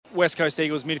West Coast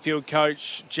Eagles midfield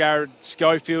coach Jarrad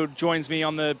Schofield joins me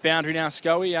on the boundary now.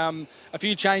 Scoey, a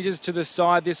few changes to the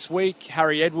side this week.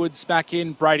 Harry Edwards back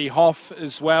in, Brady Hoff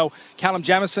as well. Callum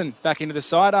Jamieson back into the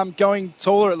side. Going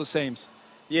taller, it seems.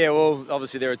 Yeah, well,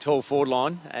 obviously they're a tall forward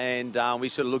line, and we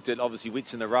sort of looked at obviously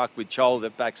widths in the ruck with Chol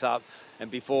that backs up, and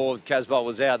before Casbolt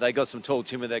was out, they got some tall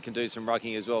timber that can do some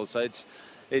rucking as well. So it's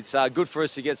good for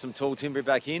us to get some tall timber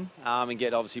back in and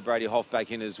get obviously Brady Hoff back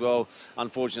in as well.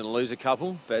 Unfortunate to lose a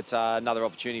couple, but another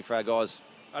opportunity for our guys.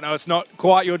 I know it's not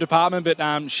quite your department, but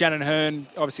Shannon Hearn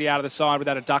obviously out of the side with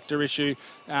that adductor issue,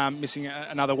 missing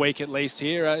another week at least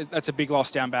here. That's a big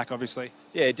loss down back, obviously.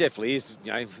 Yeah, it definitely is.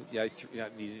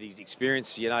 His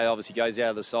experience, obviously goes out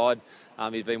of the side.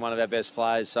 He's been one of our best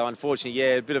players. So unfortunately,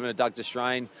 yeah, a bit of an adductor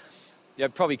strain.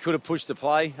 Probably could have pushed the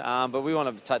play, but we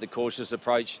want to take the cautious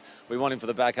approach. We want him for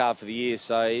the back half of the year.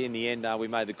 So in the end, we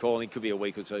made the call, and it could be a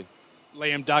week or two.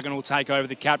 Liam Duggan will take over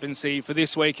the captaincy for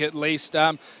this week at least.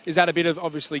 Is that a bit of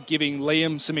obviously giving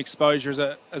Liam some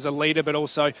exposure as a leader, but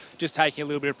also just taking a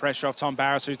little bit of pressure off Tom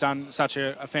Barris, who's done such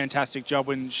a fantastic job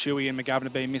when Shuey and McGovern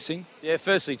have been missing? Yeah,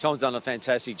 firstly, Tom's done a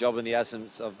fantastic job in the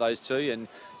absence of those two. And,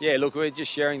 yeah, look, we're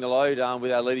just sharing the load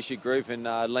with our leadership group, and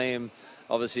Liam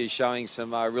obviously is showing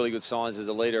some really good signs as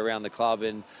a leader around the club.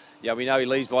 And, yeah, we know he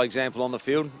leads by example on the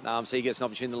field, so he gets an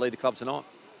opportunity to lead the club tonight.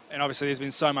 And obviously there's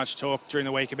been so much talk during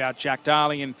the week about Jack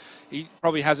Darling, and he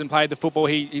probably hasn't played the football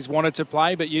he's wanted to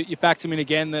play, but you've backed him in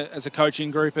again as a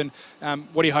coaching group. And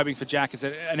what are you hoping for Jack? Is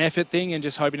it an effort thing and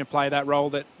just hoping to play that role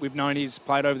that we've known he's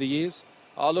played over the years?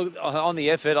 Oh, look, on the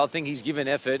effort, I think he's given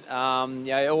effort.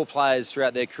 All players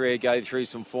throughout their career go through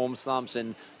some form slumps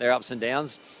and their ups and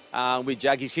downs. With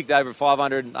Jack, he's kicked over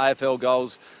 500 AFL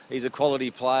goals. He's a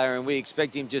quality player, and we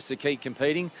expect him just to keep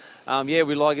competing.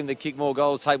 We'd like him to kick more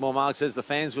goals, take more marks, as the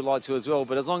fans would like to as well.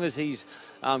 But as long as he's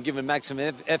given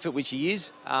maximum effort, which he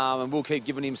is, and we'll keep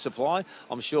giving him supply,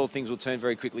 I'm sure things will turn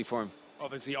very quickly for him.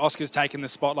 Obviously, Oscar's taken the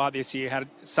spotlight this year, had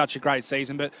such a great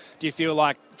season, but do you feel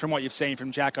like, from what you've seen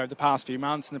from Jack over the past few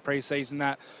months in the pre-season,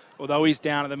 that although he's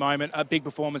down at the moment, big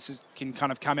performances can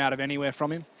kind of come out of anywhere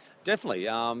from him? Definitely.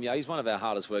 He's one of our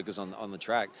hardest workers on the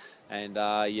track, and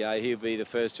he'll be the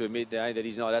first to admit that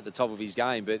he's not at the top of his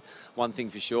game. But one thing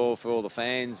for sure, for all the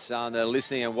fans that are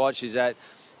listening and watch, is that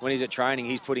when he's at training,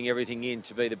 he's putting everything in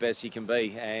to be the best he can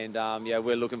be. And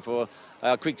we're looking for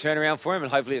a quick turnaround for him,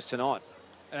 and hopefully it's tonight.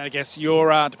 And I guess your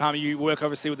department, you work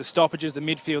obviously with the stoppages, the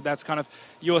midfield. That's kind of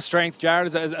your strength,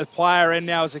 Jarrad, as a player and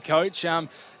now as a coach.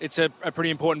 It's a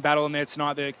pretty important battle in there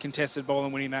tonight. The contested ball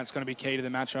and winning that's going to be key to the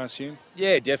match, I assume.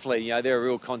 Yeah, definitely. They're a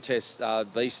real contest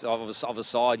beast of a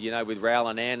side. With Rowell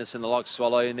and Anderson, the like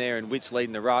Swallow in there, and Witts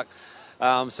leading the ruck.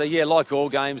 Like all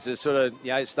games, it sort of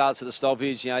it starts at the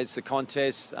stoppage. It's the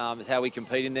contest. It's how we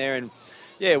compete in there, and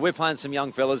we're playing some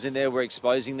young fellas in there. We're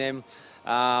exposing them.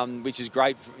 Which is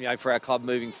great, for our club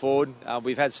moving forward.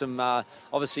 We've had some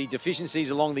obviously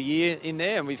deficiencies along the year in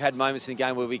there, and we've had moments in the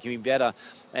game where we can be better.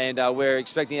 And we're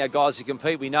expecting our guys to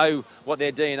compete. We know what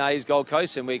their DNA is, Gold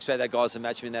Coast, and we expect our guys to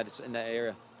match them in that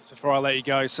area. Before I let you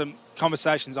go, some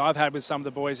conversations I've had with some of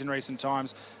the boys in recent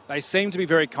times, they seem to be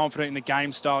very confident in the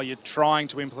game style you're trying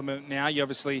to implement now. You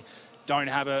obviously don't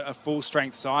have a full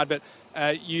strength side, but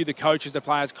you, the coaches, the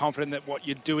players, confident that what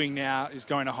you're doing now is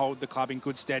going to hold the club in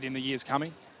good stead in the years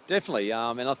coming? Definitely,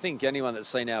 and I think anyone that's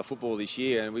seen our football this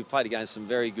year, and we've played against some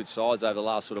very good sides over the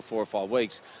last sort of 4 or 5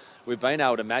 weeks, we've been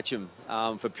able to match them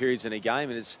for periods in a game,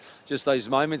 and it's just those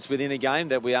moments within a game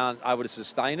that we aren't able to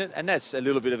sustain it, and that's a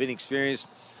little bit of inexperience,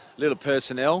 little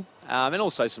personnel, and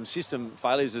also some system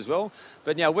failures as well.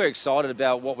 But we're excited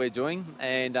about what we're doing,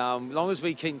 and as long as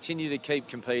we continue to keep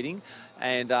competing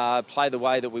and play the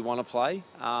way that we want to play,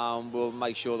 we'll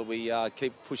make sure that we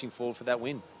keep pushing forward for that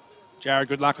win. Jarrad,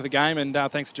 good luck with the game, and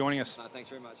thanks for joining us. Thanks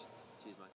very much.